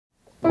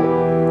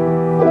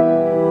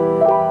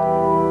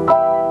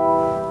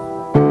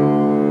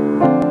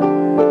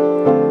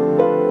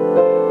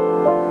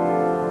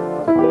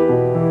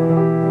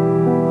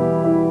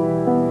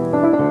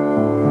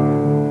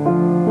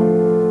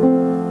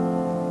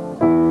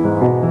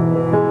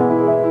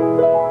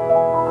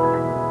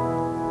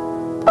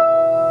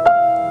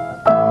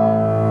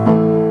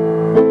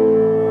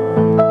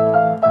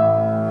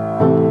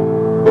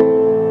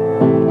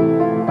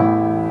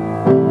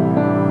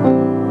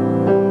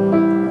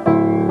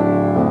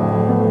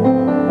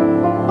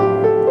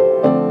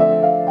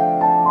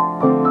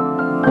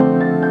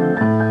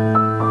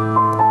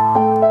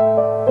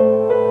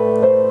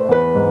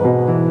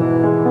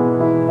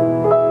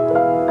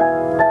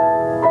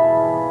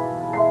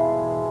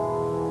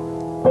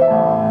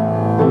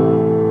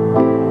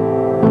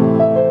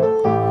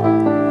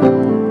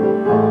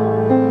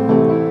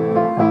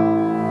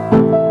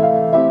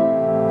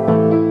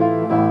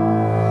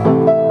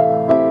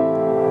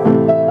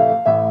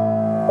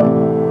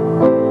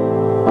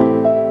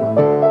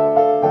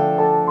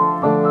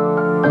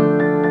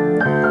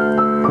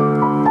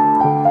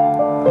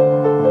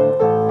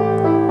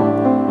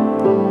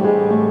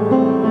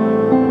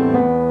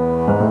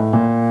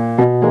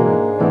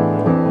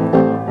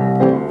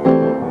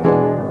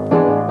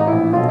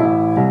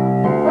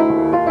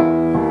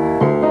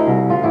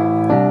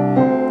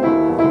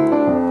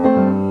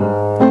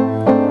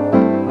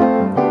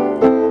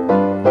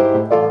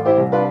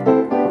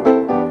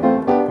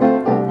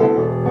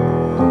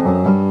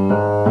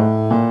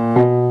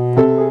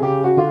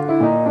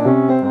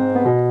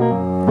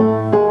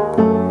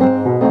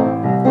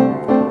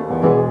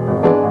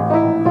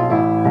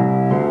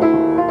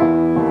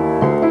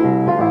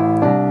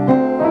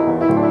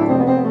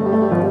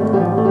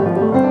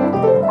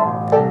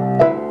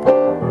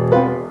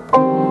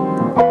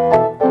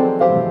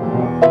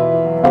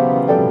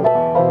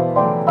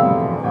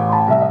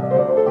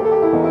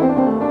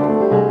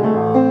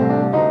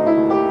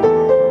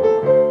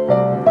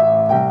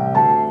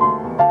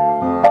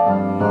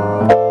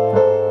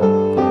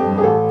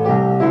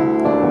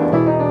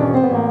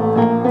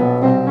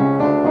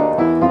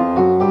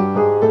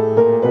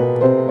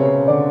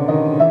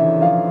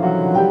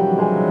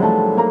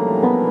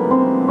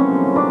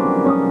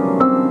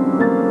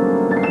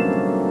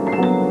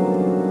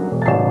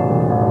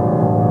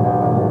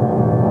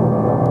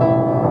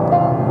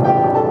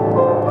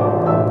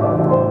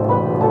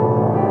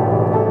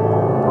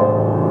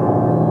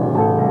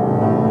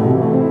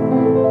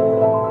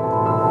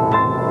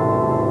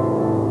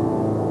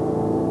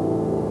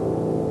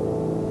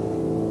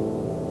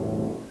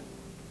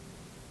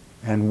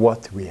And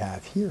what do we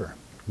have here?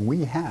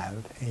 We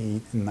have a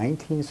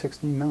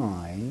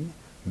 1969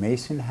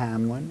 Mason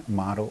Hamlin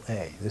Model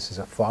A. This is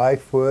a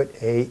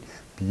 5'8"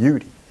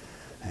 beauty.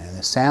 And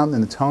the sound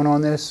and the tone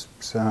on this,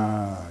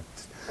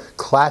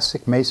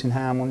 classic Mason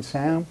Hamlin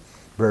sound.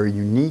 Very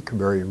unique,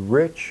 very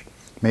rich.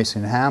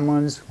 Mason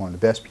Hamlin's one of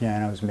the best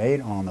pianos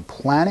made on the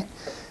planet.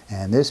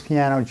 And this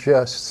piano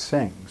just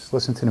sings.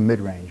 Listen to the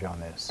mid-range on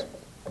this.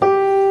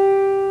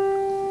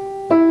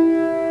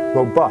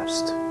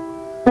 Robust.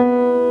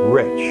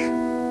 Rich.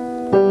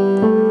 Listen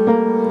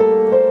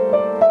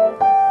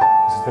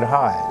to the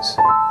highs.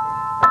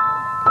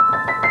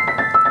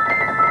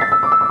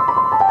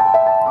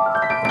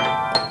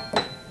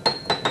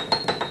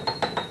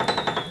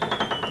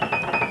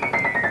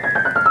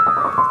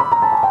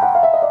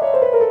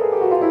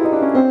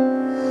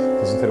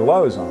 Listen to the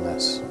lows on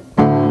this.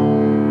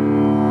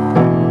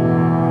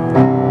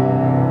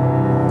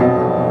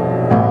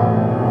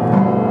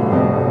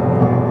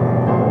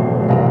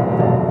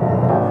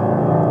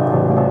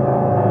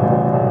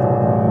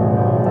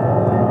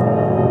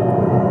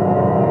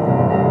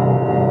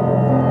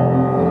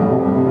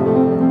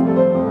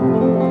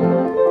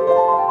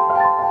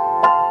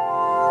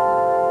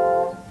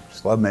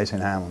 Love Mason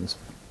Hamlin's.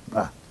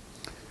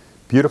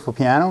 Beautiful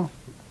piano,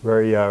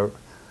 very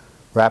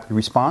rapid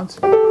response.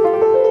 Play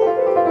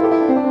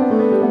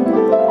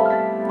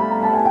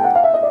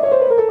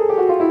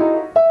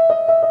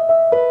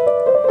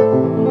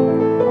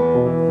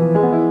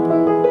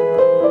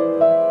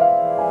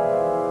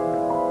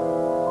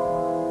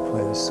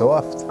this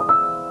soft.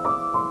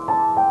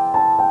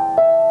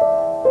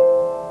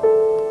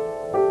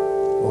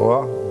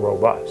 Or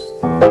robust.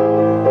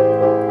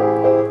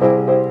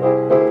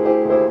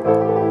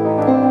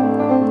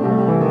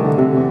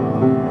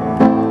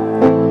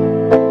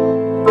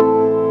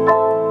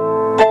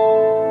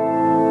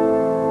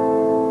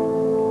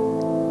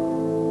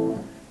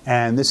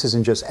 And this is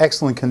in just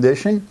excellent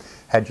condition.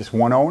 Had just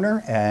one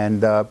owner,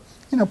 and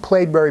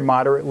played very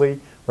moderately,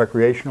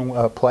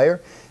 recreational player.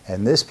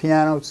 And this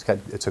piano,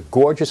 it's a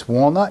gorgeous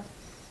walnut,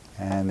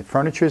 and the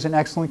furniture is in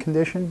excellent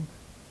condition,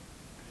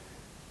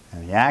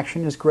 and the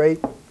action is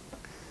great.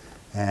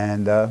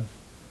 And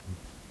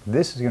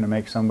this is going to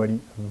make somebody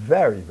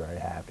very, very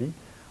happy.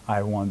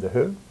 I wonder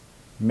who.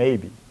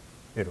 Maybe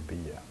it'll be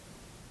you.